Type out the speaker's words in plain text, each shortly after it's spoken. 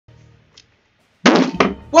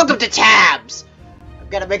Welcome to Tabs! I've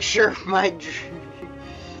got to make sure my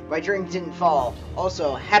drink didn't fall.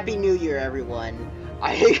 Also, Happy New Year, everyone.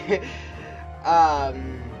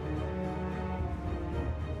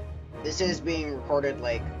 This is being recorded,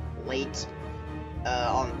 like, late,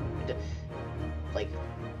 on, like,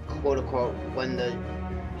 quote-unquote, when the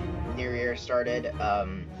New Year started,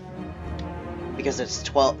 because it's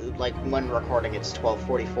 12, like, when recording it's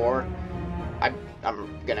 12:44.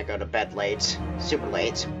 I'm gonna go to bed late, super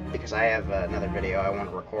late, because I have another video I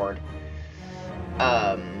want to record.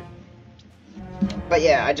 But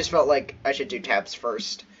yeah, I just felt like I should do tabs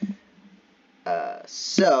first.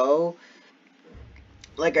 So,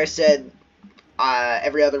 like I said,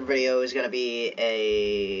 every other video is gonna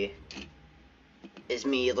be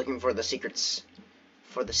me looking for the secrets,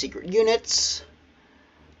 for the secret units.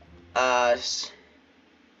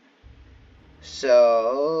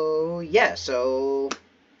 So, yeah, so,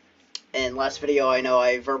 in last video, I know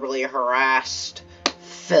I verbally harassed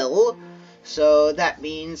Phil, so that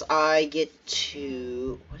means I get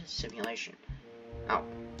to, what is simulation? Oh.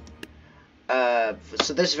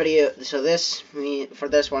 So this video, for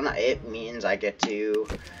this one, it means I get to,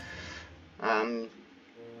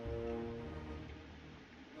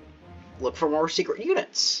 look for more secret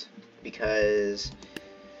units, because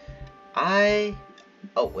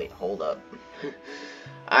oh wait, hold up.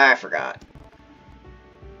 I forgot.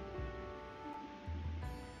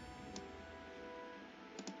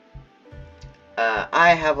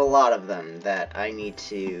 I have a lot of them that I need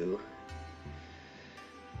to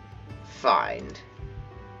find.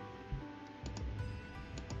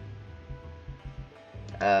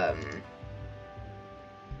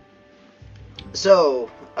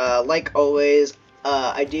 So, like always,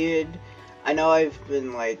 I know I've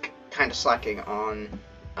been, like, kind of slacking on,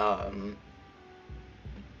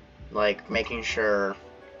 like, making sure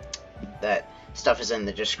that stuff is in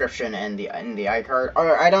the description and in the iCard,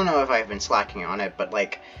 or I don't know if I've been slacking on it, but,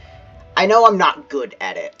 like, I know I'm not good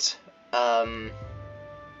at it,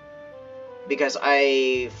 because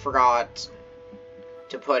I forgot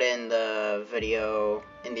to put in the video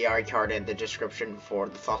in the iCard and the description for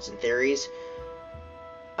the thoughts and theories,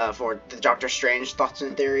 for the Doctor Strange thoughts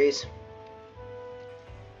and theories.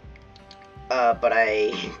 But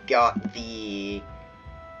I got the,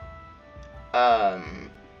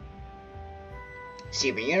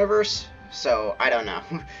 Steven Universe, so I don't know.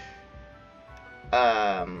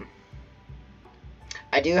 I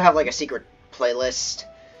do have, like, a secret playlist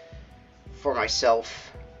for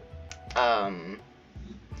myself,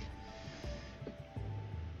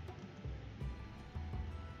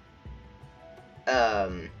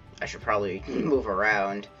 I should probably move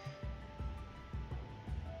around.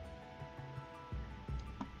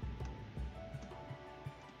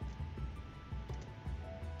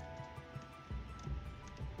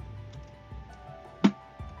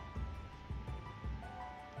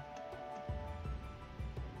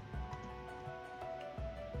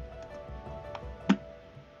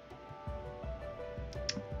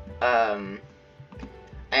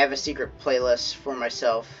 I have a secret playlist for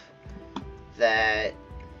myself that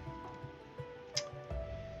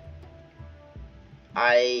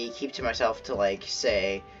I keep to myself to, like,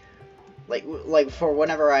 say, like for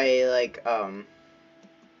whenever I, like,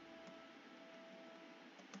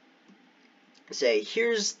 say,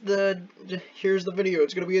 here's the video,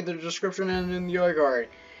 it's gonna be in the description and in the iCard.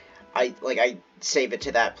 I save it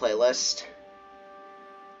to that playlist.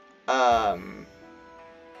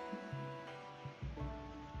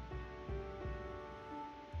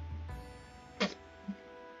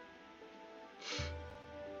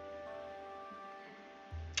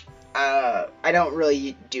 I don't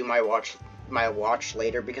really do my watch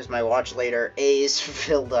later, because my watch later is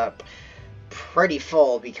filled up pretty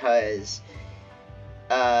full, because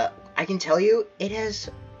I can tell you it has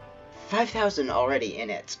 5,000 already in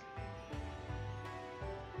it,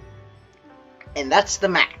 and that's the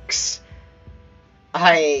max.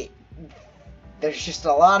 There's just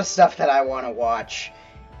a lot of stuff that I want to watch,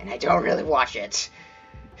 and I don't really watch it.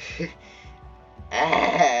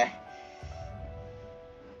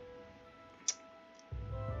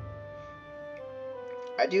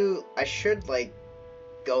 I should, like,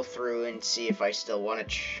 go through and see if I still want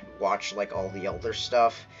to watch, like, all the older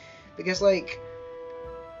stuff, because, like,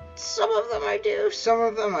 some of them I do, some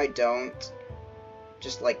of them I don't,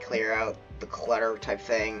 just, like, clear out the clutter type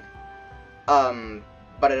thing,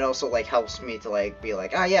 but it also, like, helps me to, like, be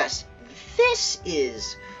like, ah, yes, this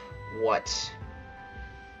is what,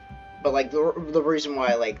 but, like, the reason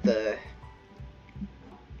why, like,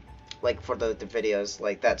 for the videos,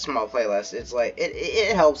 like, that small playlist, it's like,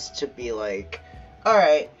 it helps to be like,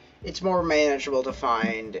 alright, it's more manageable to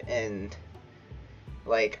find, and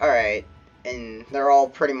like, alright, and they're all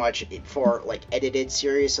pretty much for like edited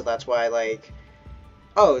series, so that's why like,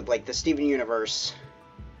 oh, like the Steven Universe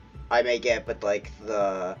I may get, but like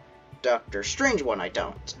the Doctor Strange one I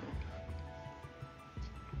don't.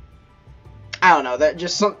 I don't know, that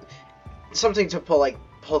just something to pull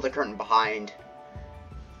the curtain behind.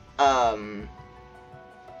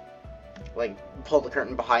 Like pull the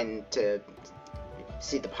curtain behind to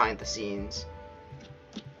see the behind the scenes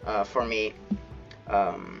for me.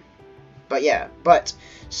 But yeah,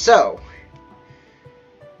 so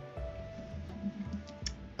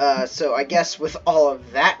I guess with all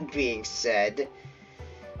of that being said,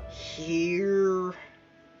 here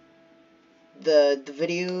the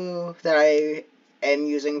video that I am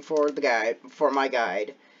using for my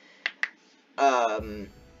guide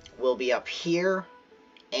will be up here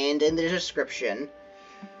and in the description.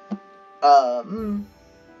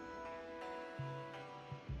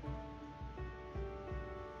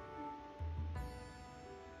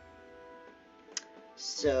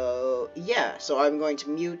 So yeah, so I'm going to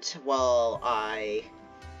mute while I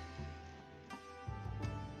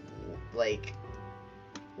like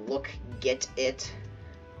get it.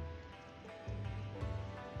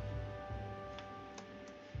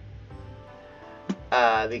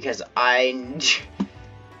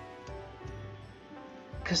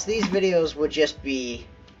 Because these videos would just be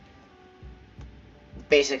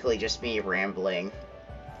basically just me rambling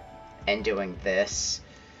and doing this.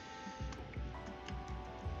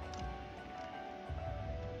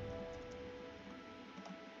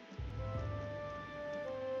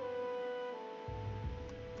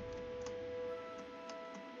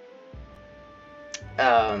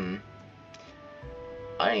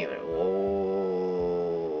 I don't even.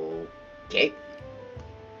 Okay.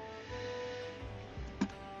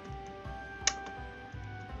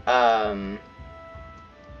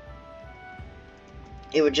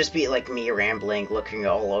 It would just be like me rambling, looking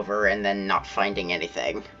all over, and then not finding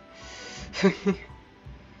anything.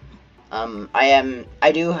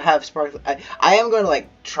 I do have sparkling. I am going to like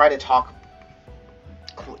try to talk,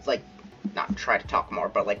 like, not try to talk more,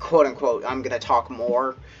 but like quote unquote, I'm gonna talk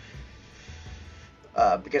more.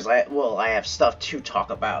 Because I have stuff to talk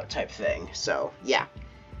about type thing. So yeah.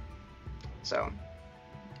 So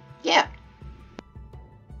yeah.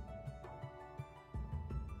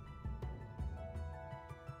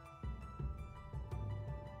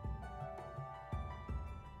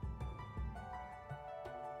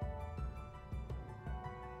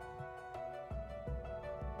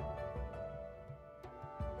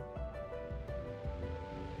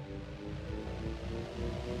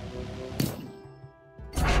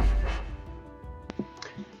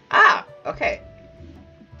 Okay.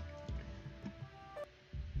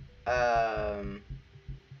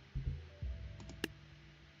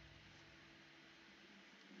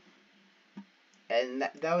 And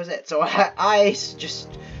that was it. So I just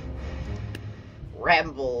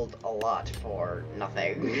rambled a lot for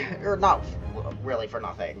nothing. Or not really for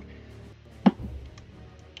nothing.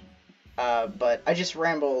 But I just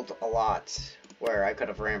rambled a lot where I could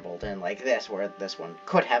have rambled in like this, where this one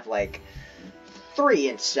could have like 3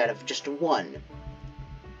 instead of just 1.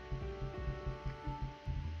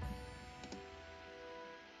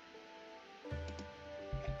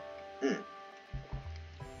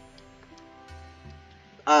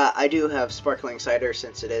 I do have sparkling cider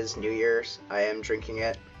since it is New Year's. I am drinking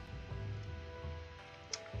it.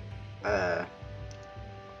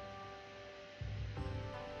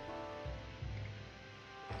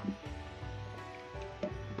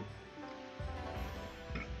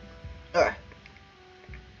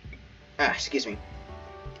 Excuse me.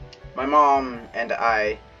 My mom and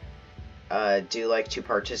I do like to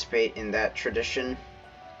participate in that tradition.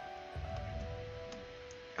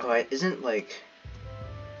 Oh, isn't like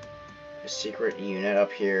a secret unit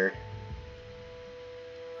up here?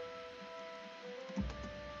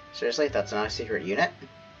 Seriously, that's not a secret unit?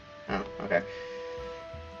 Oh, okay.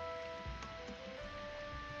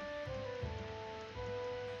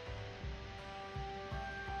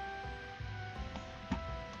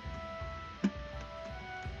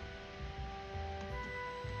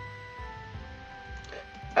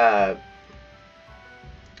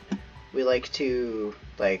 We like to,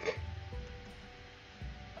 like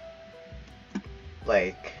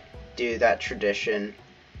do that tradition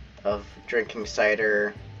of drinking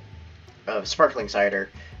cider, of sparkling cider,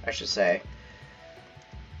 I should say.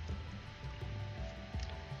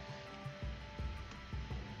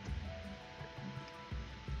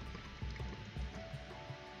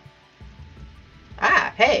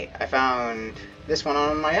 Ah, hey, I found this one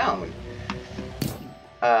on my own.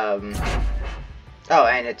 Oh,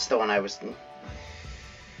 and it's the one I was...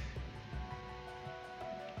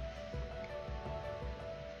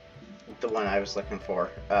 looking for.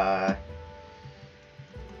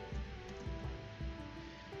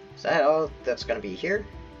 Is that all that's gonna be here?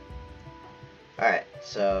 Alright,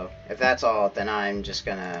 so if that's all, then I'm just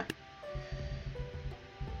gonna...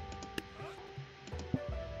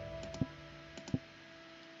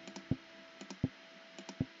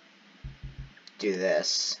 do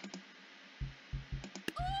this.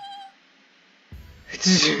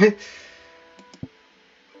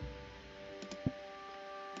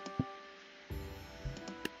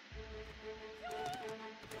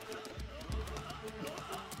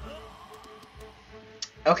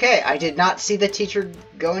 Okay, I did not see the teacher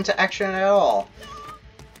go into action at all.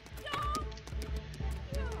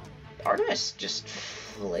 Artemis just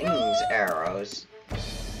flings arrows.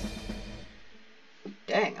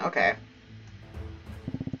 Dang, okay.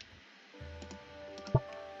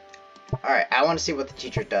 Alright, I want to see what the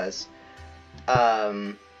teacher does.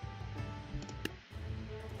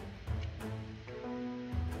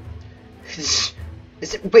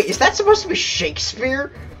 Wait, is that supposed to be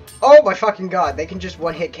Shakespeare? Oh my fucking god, they can just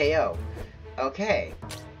one-hit KO. Okay.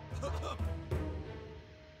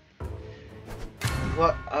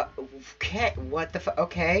 What, okay, what the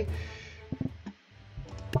okay.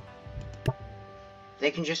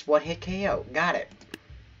 They can just one-hit KO. Got it.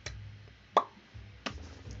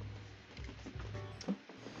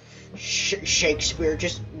 Shakespeare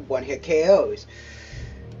just one-hit KOs.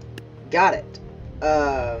 Got it.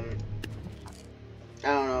 I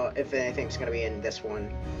don't know if anything's gonna be in this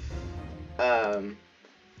one.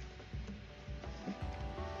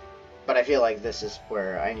 But I feel like this is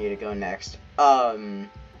where I need to go next.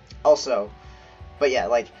 Also, but yeah,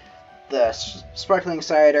 like, the sparkling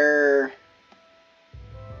cider,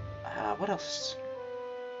 what else?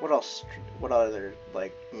 What other,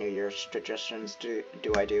 like, New Year's traditions do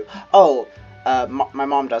I do? Oh, my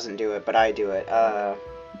mom doesn't do it, but I do it.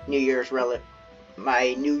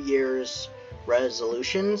 My New Year's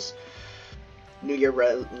resolutions.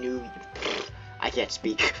 I can't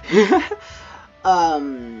speak.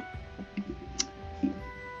 I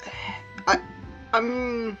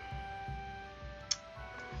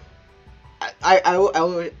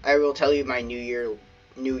will tell you my New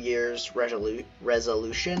Year's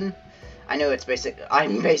resolution. I know it's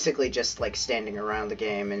I'm basically just like standing around the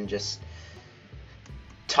game and just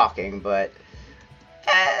talking, but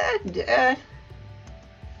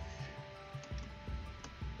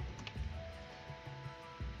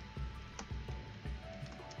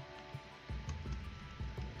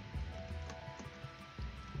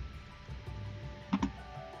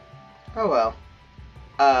oh well.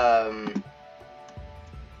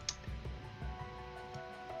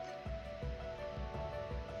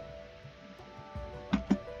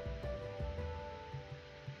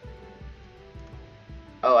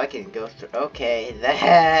 Oh, I can go through. Okay,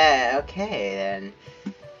 okay then.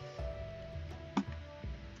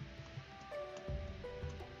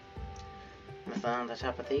 Nothing on the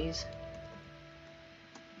top of these.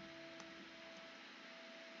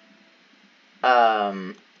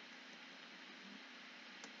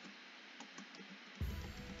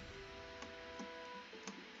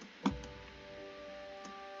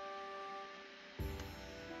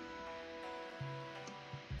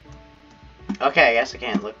 Okay, I guess I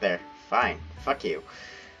can't look there. Fine. Fuck you.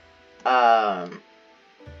 Oh,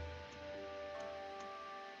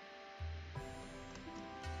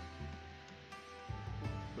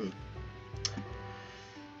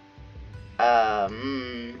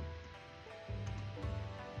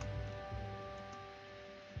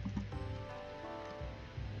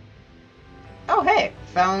 hey!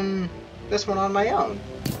 Found this one on my own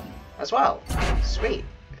as well. Sweet.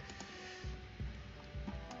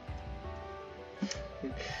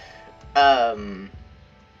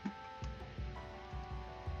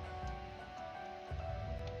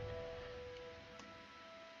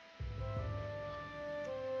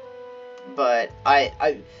 But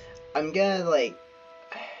I'm gonna like,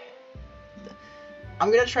 I'm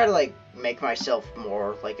gonna try to like make myself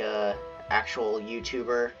more like a actual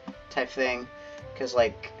YouTuber type thing, cause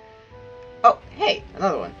like, oh hey,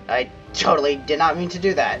 another one. I totally did not mean to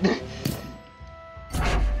do that.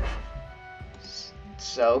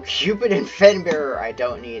 So Cupid and Fenbearer, I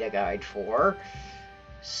don't need a guide for.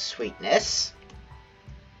 Sweetness.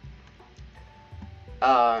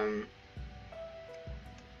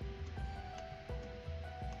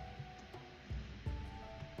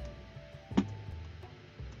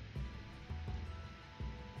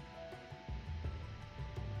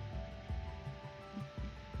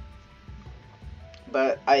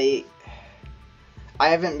 But I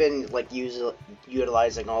haven't been like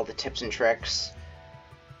utilizing all the tips and tricks.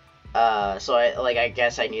 So I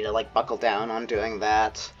guess I need to like buckle down on doing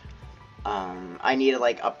that. I need to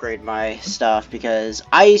like upgrade my stuff because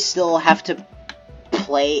I still have to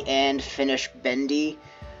play and finish Bendy.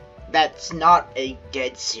 That's not a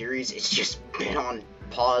dead series. It's just been on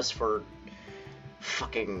pause for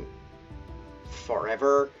fucking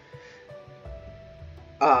forever.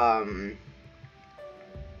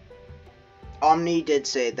 Omni did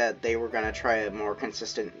say that they were gonna try a more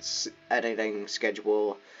consistent editing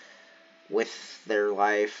schedule with their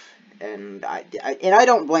life, and I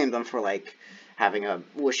don't blame them for like having a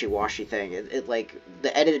wishy-washy thing. It like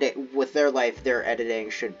the editing with their life, their editing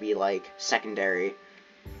should be like secondary.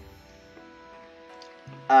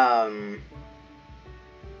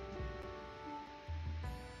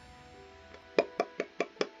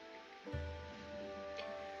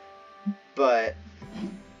 But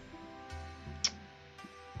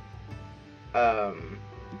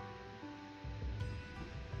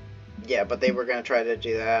yeah, but they were gonna try to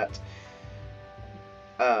do that.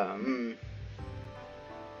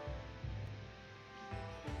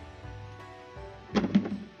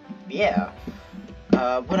 Yeah.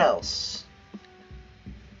 What else?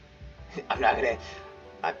 I'm not gonna.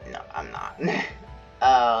 No, I'm not.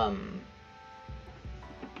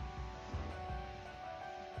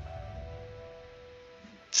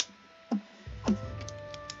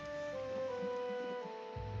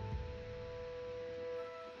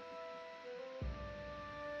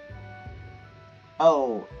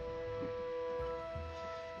 Oh.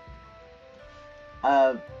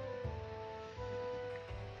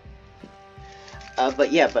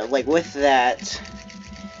 But yeah, but like with that,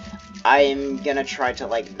 I'm gonna try to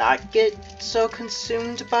like not get so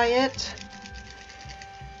consumed by it.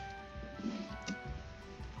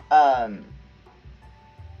 And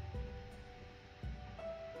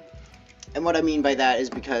what I mean by that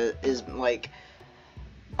is like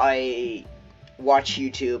I watch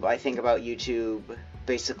YouTube, I think about YouTube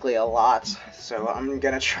basically a lot, so I'm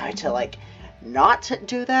gonna try to like not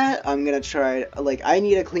do that. I'm gonna try, like, I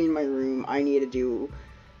need to clean my room, I need to do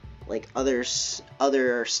like other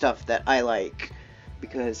stuff that I like,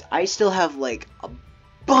 because I still have like a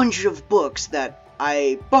bunch of books that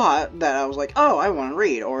I bought that I was like, oh, I want to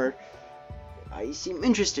read, or I seem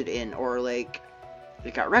interested in, or like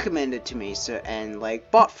it got recommended to me, so, and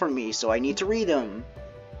like bought for me, so I need to read them.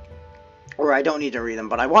 Or I don't need to read them,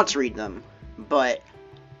 but I want to read them. But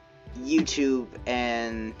YouTube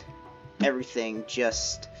and everything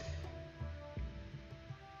just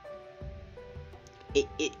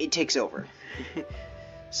it takes over.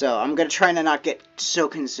 So I'm gonna try to not get so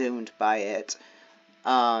consumed by it.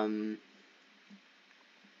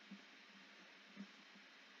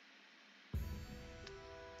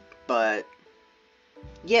 But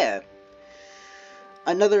yeah,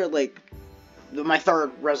 another like my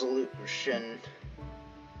third resolution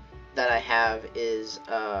that I have is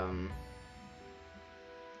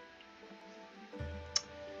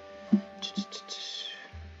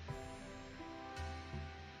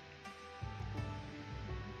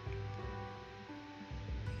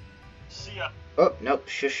See ya. Oh, nope,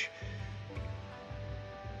 shush.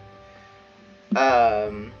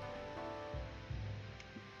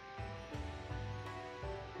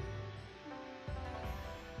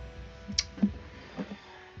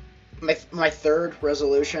 My third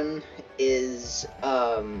resolution is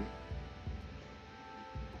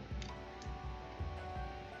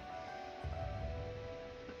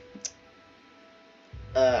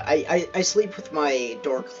I sleep with my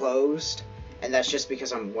door closed, and that's just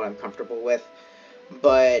because what I'm comfortable with.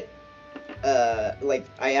 But like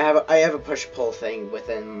I have a push-pull thing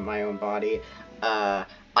within my own body. I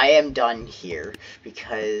am done here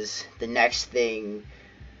because the next thing,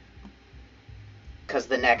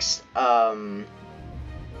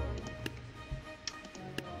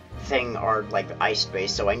 thing are like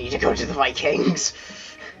ice-based, so I need to go to the Vikings.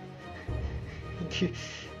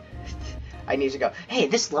 I need to go, hey,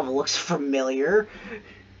 this level looks familiar.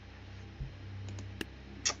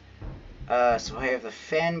 So I have the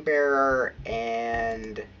Fan Bearer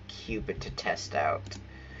and Cupid to test out.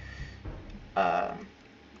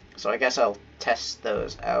 So I guess I'll test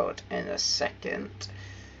those out in a second.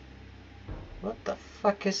 What the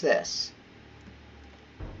fuck is this?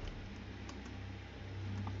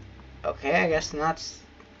 Okay, I guess not.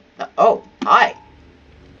 Oh, hi!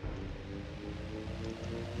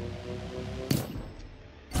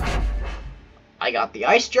 I got the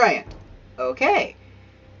Ice Giant! Okay.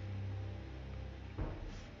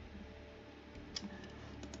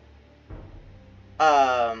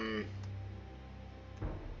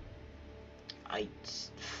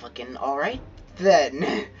 fucking alright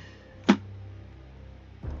then.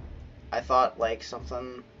 I thought, like,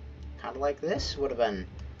 something kind of like this would have been,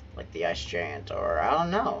 like, the Ice Giant, or I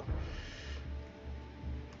don't know.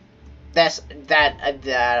 I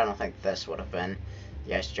don't think this would have been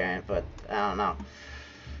the Ice Giant, but I don't know.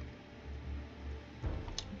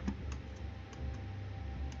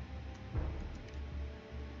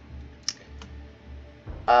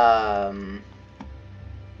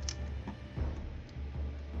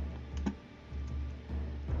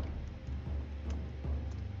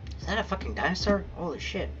 Is that a fucking dinosaur? Holy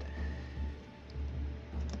shit.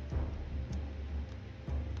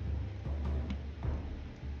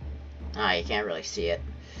 Ah, you can't really see it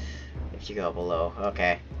if you go below.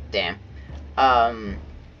 Okay, damn.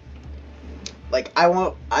 Like, I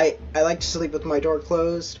like to sleep with my door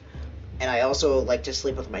closed, and I also like to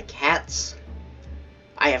sleep with my cats.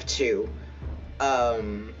 I have two.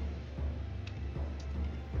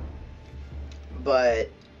 But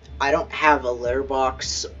I don't have a litter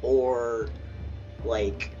box or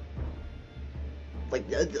like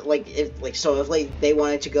so if like they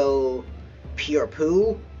wanted to go pee or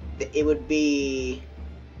poo, it would be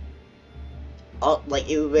like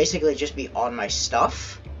it would basically just be on my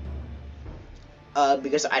stuff.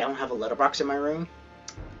 Because I don't have a litter box in my room.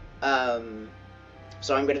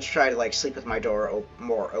 So I'm gonna try to like sleep with my door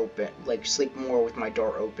more open, like sleep more with my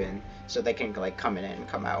door open, so they can like come in and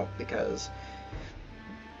come out, because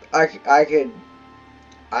I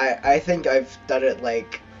think I've done it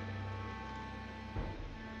like,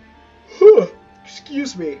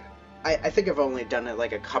 excuse me, I think I've only done it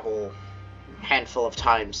like a handful of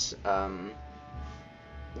times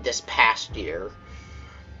this past year.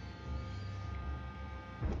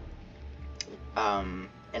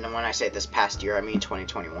 And when I say this past year, I mean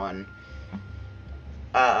 2021.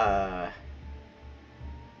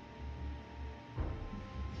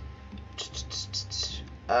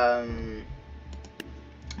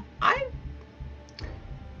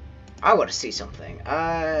 I want to see something.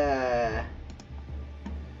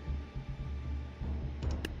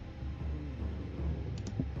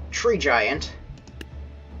 Tree Giant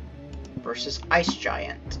versus Ice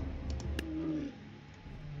Giant.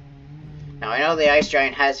 Now, I know the Ice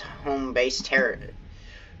Giant has home-based terror.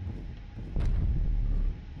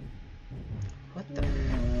 What the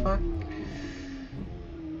fuck?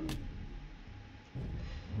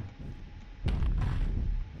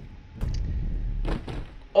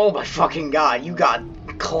 Oh my fucking god, you got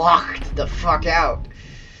clocked the fuck out.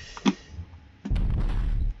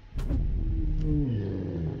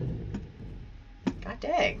 God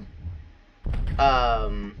dang.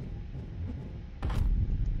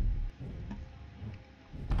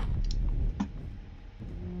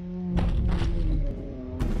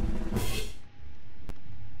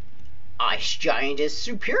 Ice Giant is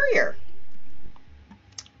superior.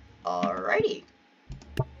 Alrighty.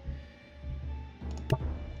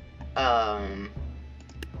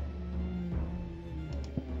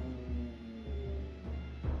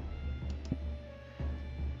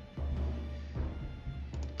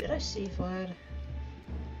 Did I see Vlad?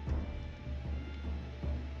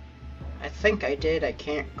 I think I did. I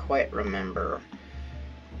can't quite remember.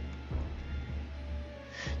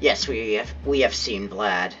 Yes, we have seen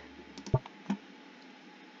Vlad.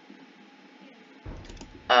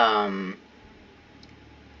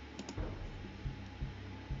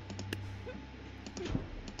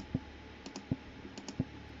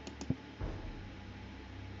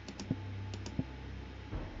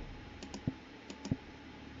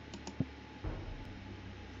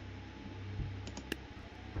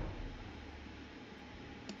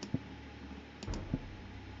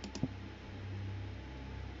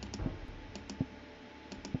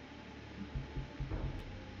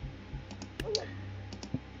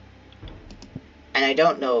 And I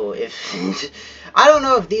don't know if I don't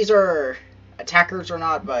know if these are attackers or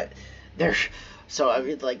not, but they're so I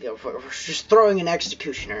mean, like, we're just throwing an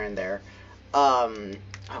executioner in there. Oh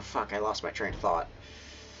fuck, I lost my train of thought.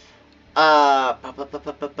 Oh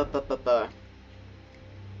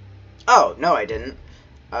no, I didn't.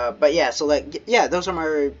 But yeah, so like, yeah, those are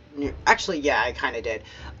my actually, yeah, I kind of did.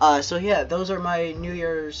 So yeah, those are my New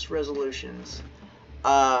Year's resolutions.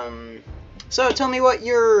 So tell me what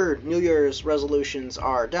your New Year's resolutions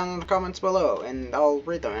are down in the comments below, and I'll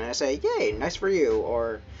read them, and I say, yay, nice for you,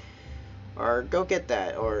 or go get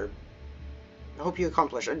that, or I hope you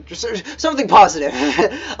accomplish just something positive.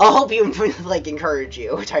 I'll help you, like, encourage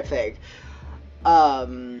you, type thing.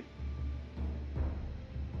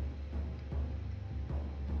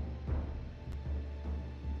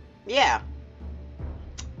 Yeah.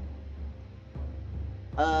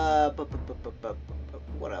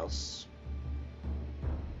 What else?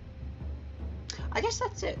 I guess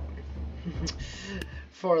that's it.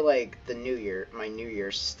 For, like, the New Year, my New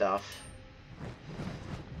Year's stuff.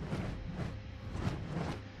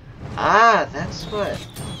 Ah, that's what...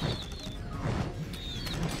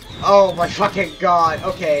 Oh my fucking god,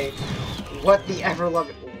 okay. What the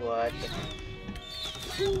ever-loving... What?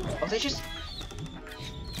 Oh, they just...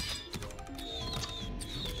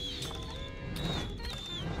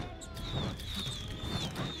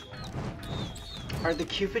 Are the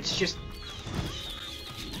Cupids just...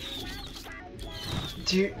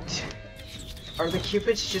 Dude... Are the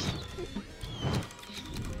Cupids just...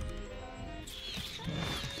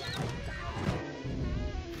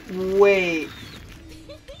 Wait...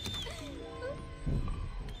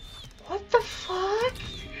 What the fuck?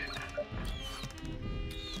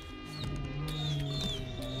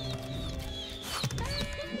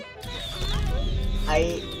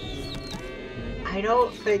 I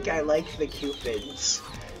don't think I like the Cupids.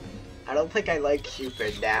 I don't think I like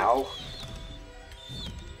Cupid now.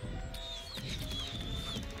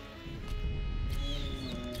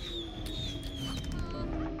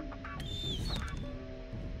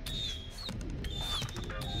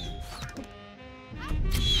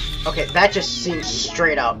 Okay, that just seems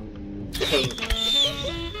straight up pink.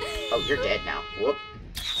 Oh, you're dead now. Whoop.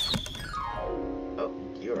 Oh,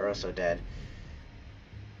 you are also dead.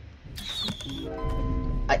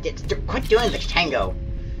 Quit doing the tango.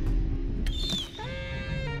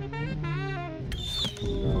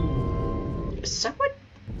 Is someone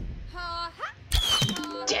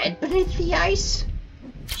dead beneath the ice?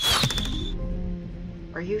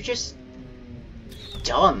 Are you just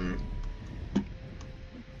dumb?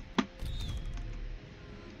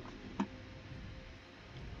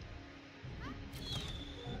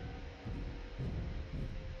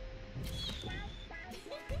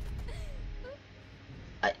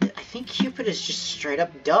 I think Cupid is just straight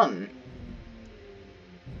up dumb.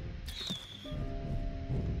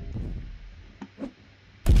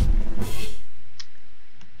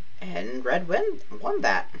 And Red won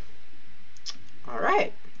that.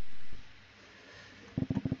 Alright.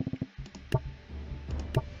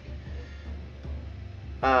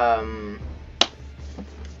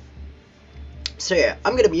 So yeah,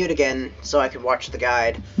 I'm gonna mute again so I can watch the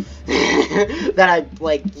guide that I,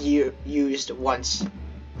 like, used once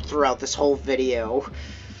throughout this whole video.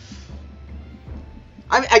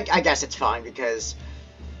 I guess it's fine because,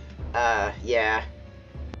 yeah.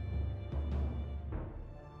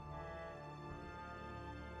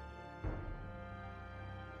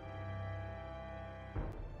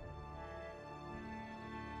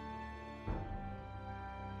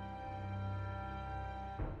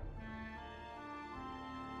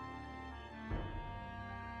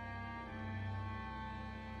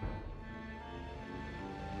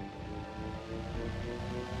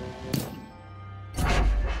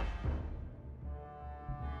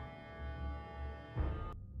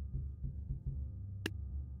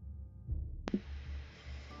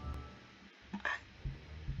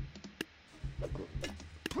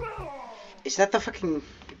 Is that the fucking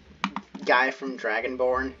guy from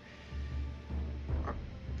Dragonborn?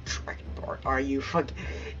 Dragonborn? Are you fucking...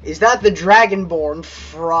 Is that the Dragonborn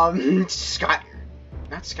from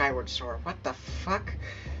not Skyward Sword, what the fuck?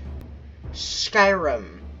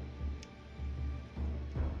 Skyrim.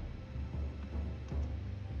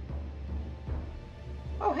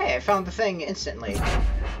 Oh hey, I found the thing instantly.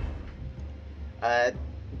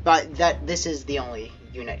 But this is the only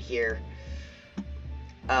unit here.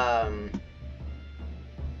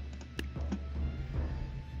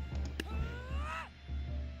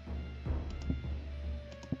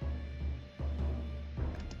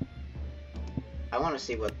 I want to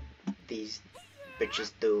see what these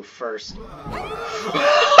bitches do first.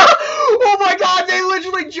 Oh my god, they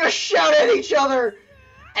literally just shout at each other!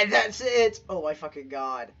 And that's it! Oh my fucking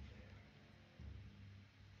god.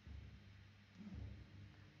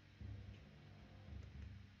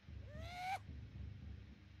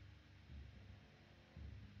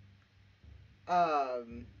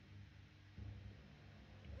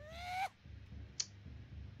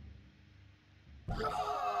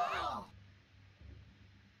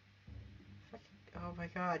 Oh my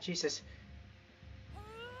god, Jesus.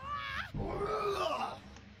 Are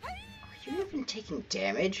you even taking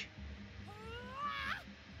damage?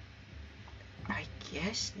 I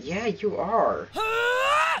guess, yeah, you are.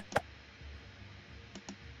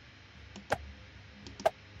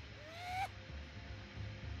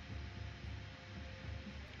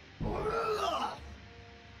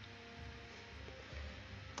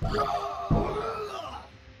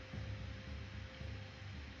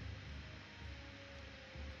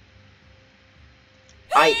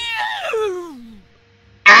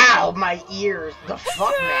 Ow, my ears! The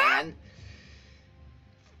fuck, man?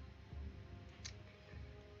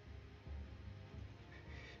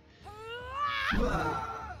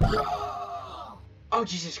 Oh,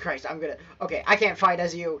 Jesus Christ, I'm gonna... Okay, I can't fight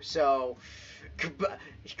as you, so... Goodbye.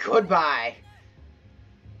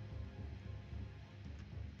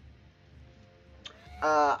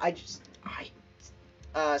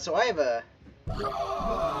 So I have a...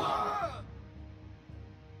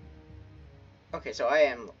 Okay, so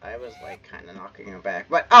I was, like, kind of knocking him back.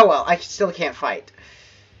 But, oh well, I still can't fight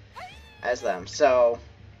as them, so...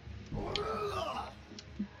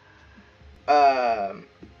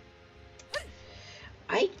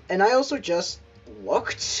 I also just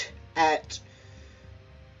looked at,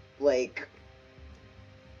 like,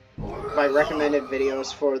 my recommended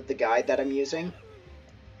videos for the guide that I'm using,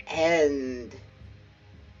 and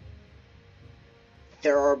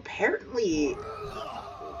there are apparently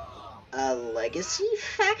a legacy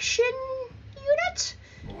faction unit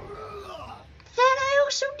that I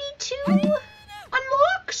also need to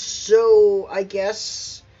unlock, so I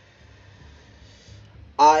guess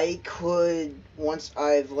I could, once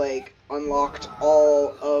I've, like, unlocked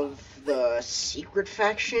all of the secret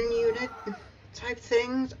faction unit type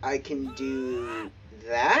things, I can do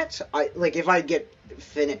that. Like, if I get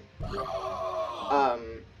oh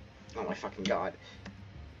my fucking god.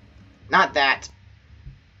 Not that.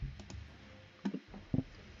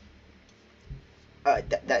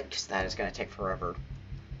 Because that is gonna take forever.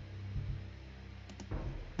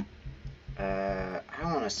 I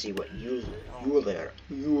want to see what Euler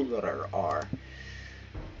are.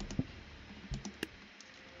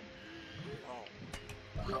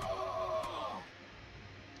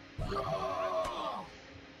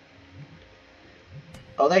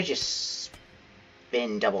 Oh, they just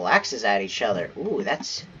spin double axes at each other. Ooh,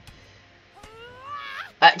 that's...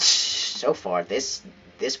 so far, this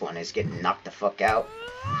one is getting knocked the fuck out.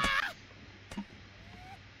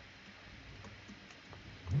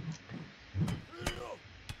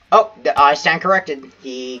 Oh, I stand corrected.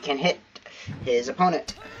 He can hit his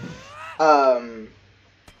opponent.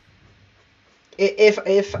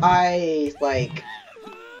 If I, like...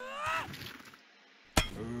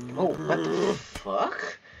 Oh, what the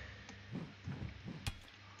fuck?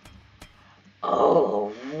 Oh,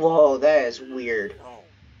 whoa, that is weird.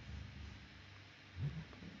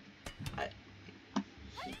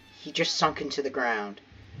 He just sunk into the ground.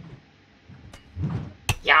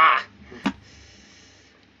 Yeah!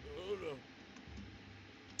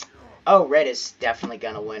 Oh, red is definitely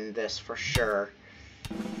gonna win this for sure.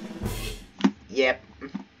 Yep.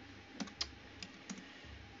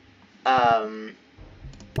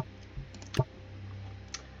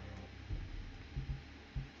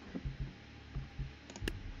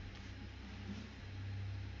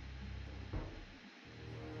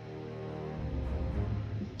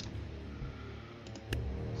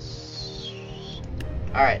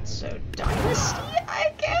 Alright, so Dynasty,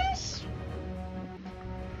 I guess?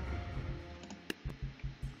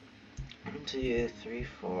 1, 2, 3,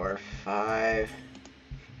 4, 5,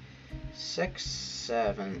 6,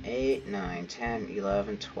 7, 8, 9, 10,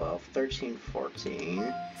 11, 12, 13,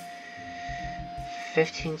 14,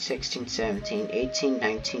 15, 16, 17, 18,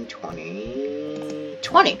 19, 20...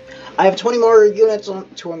 20! I have 20 more units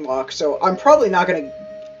to unlock, so I'm probably not going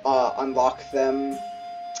to unlock them.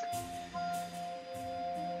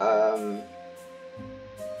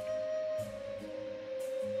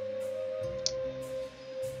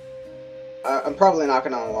 I'm probably not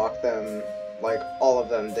going to unlock them, like, all of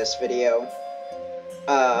them this video.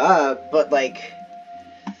 But, like...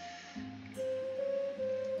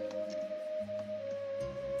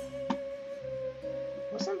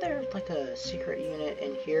 Wasn't there, like, a secret unit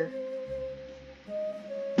in here?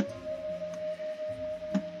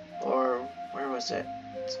 Or, where was it?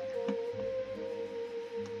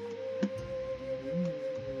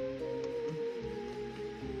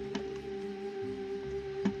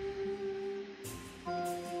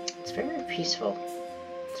 It's very peaceful.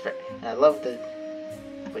 I love the,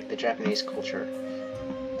 like, the Japanese culture.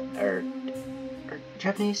 Or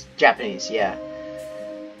Japanese? Japanese, yeah.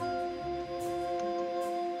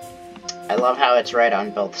 I love how it's right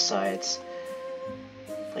on both sides.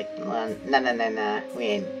 Like, nah, we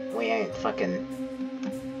ain't fucking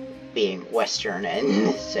being Western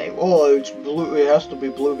and saying, oh, it's blue, it has to be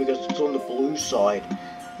blue because it's on the blue side.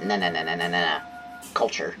 Nah.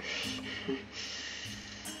 Culture.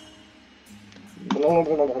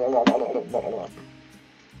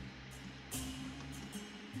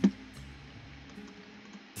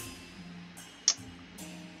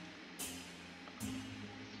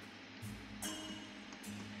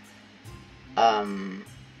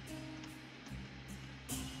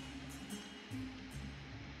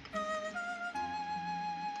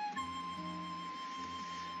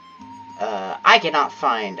 I cannot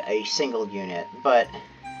find a single unit, but...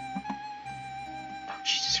 Oh,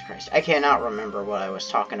 Jesus Christ. I cannot remember what I was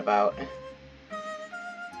talking about.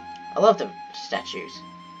 I love the statues.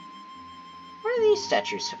 What are these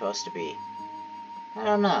statues supposed to be? I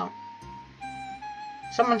don't know.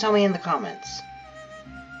 Someone tell me in the comments.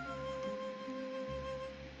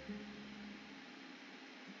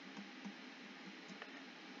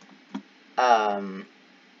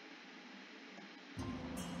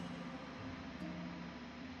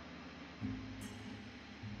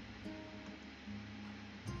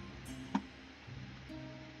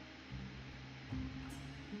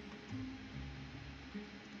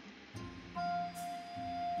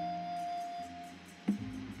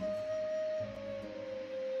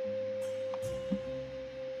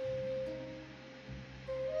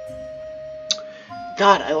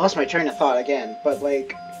 God, I lost my train of thought again, but,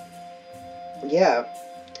 like, yeah.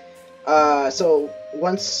 So,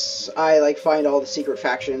 once I, like, find all the secret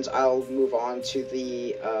factions, I'll move on to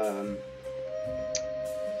the,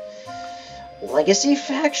 Legacy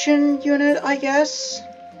faction unit, I guess?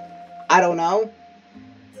 I don't know.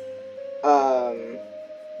 I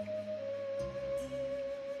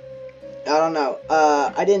don't know.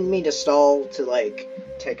 I didn't mean to stall to, like,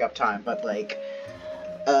 take up time, but, like,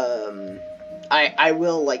 I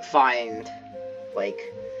will, like, find, like,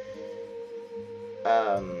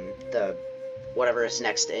 the whatever is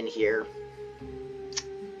next in here,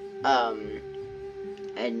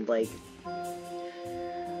 and, like,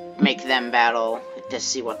 make them battle to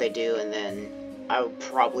see what they do, and then I'll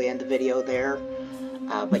probably end the video there.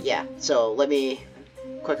 But yeah, so let me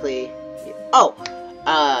quickly... Oh!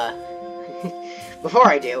 Before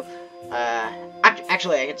I do,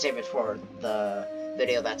 actually I can save it for the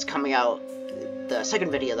video that's coming out, the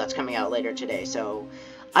second video that's coming out later today, so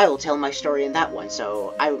I will tell my story in that one.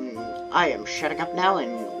 So I am shutting up now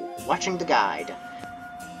and watching the guide.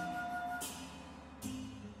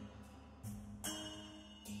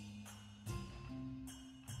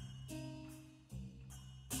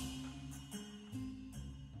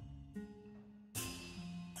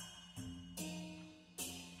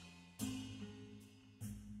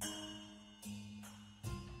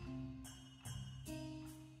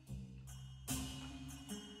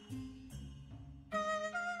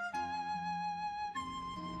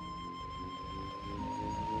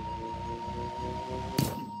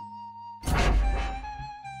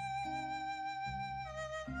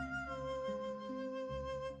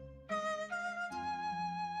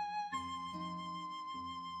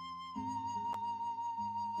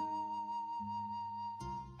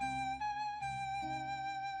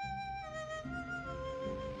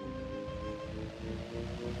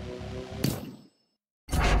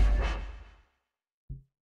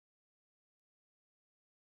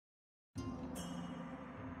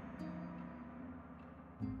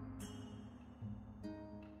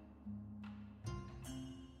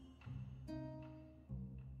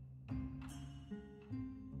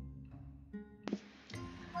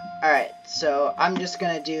 Alright, so I'm just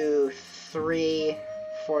gonna do 3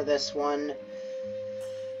 for this one.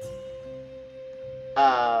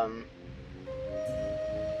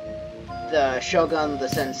 The Shogun, the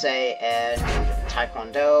Sensei, and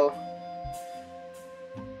Taekwondo.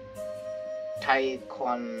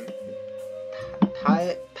 Taekwondo.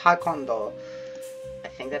 I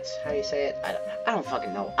think that's how you say it. I don't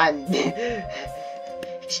fucking know.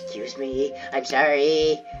 Excuse me. I'm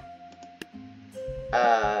sorry.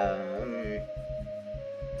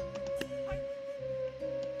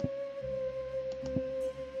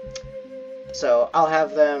 So I'll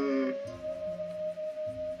have them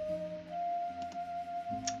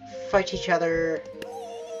fight each other.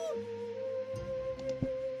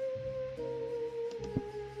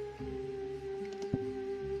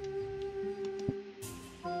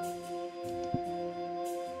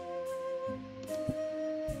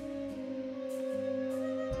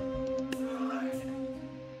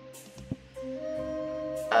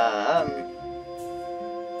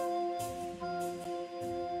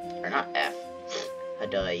 Or not F.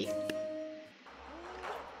 Hadai.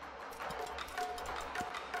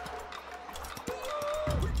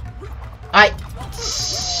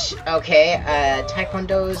 Okay,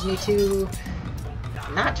 Taekwondos need to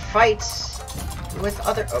not fight with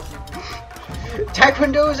other... Oh.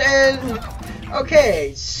 Taekwondos and...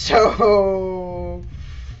 Okay, so...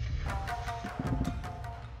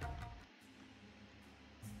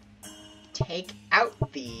 Take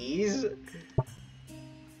out these...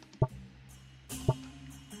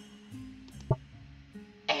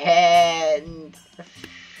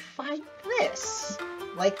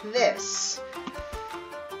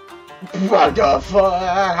 What the fuck?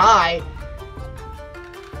 Hi!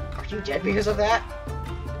 Are you dead because of that?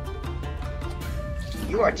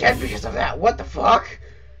 You are dead because of that! What the fuck?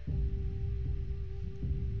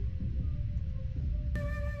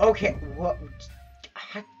 Okay, what?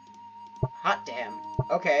 Hot damn.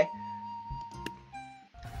 Okay.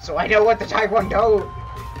 So I know what the Taekwondo...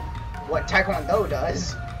 What Taekwondo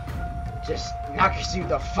does. Just knocks you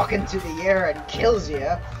the fuck into the air and kills you.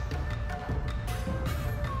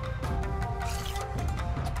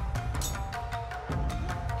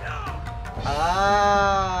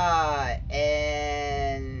 Ah,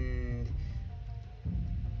 and...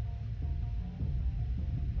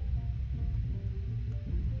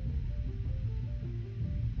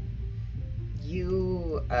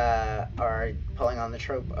 You, are pulling on the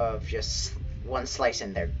trope of just one slice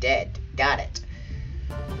and they're dead. Got it.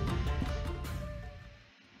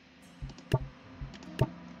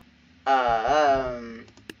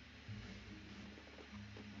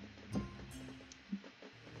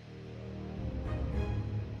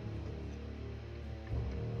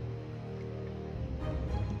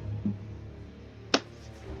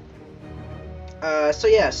 So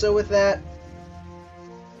yeah, so with that,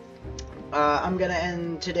 I'm gonna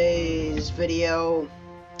end today's video.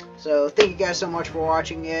 So thank you guys so much for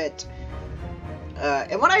watching it.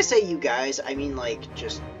 And when I say you guys, I mean like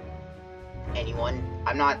just anyone.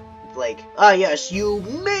 I'm not like, yes, you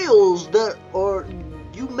males that are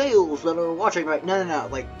watching right. No,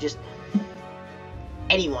 like just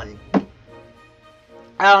anyone.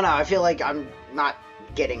 I don't know. I feel like I'm not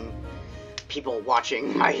getting people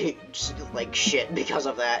watching my like shit because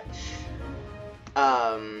of that.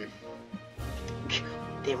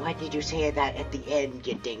 Then why did you say that at the end,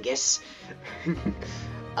 you dingus?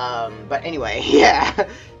 But anyway, yeah.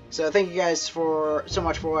 So thank you guys so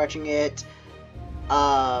much for watching it.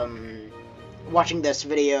 Watching this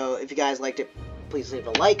video. If you guys liked it, please leave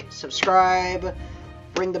a like, subscribe,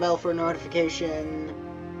 ring the bell for a notification.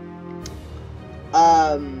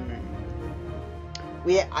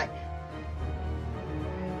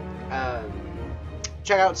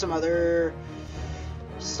 Check out some other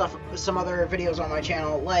stuff, some other videos on my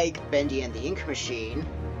channel, like Bendy and the Ink Machine,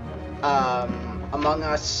 Among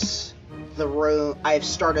Us, The Room. I've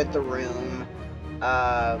started The Room,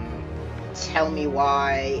 Tell Me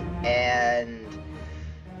Why, and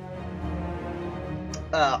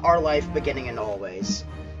Our Life Beginning and Always.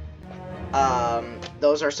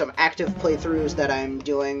 Those are some active playthroughs that I'm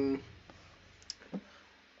doing,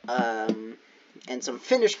 and some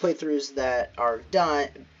finished playthroughs that are done,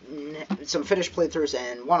 some finished playthroughs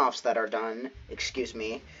and one-offs that are done, excuse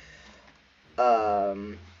me, are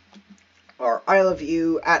I Love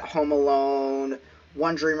You, At Home Alone,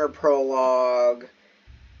 One Dreamer Prologue,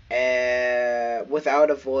 Without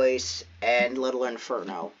a Voice, and Little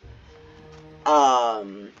Inferno.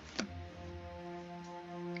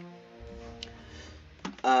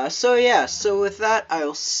 So yeah, so with that,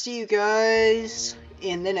 I'll see you guys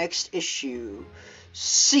in the next issue.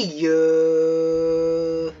 See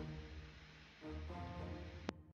ya!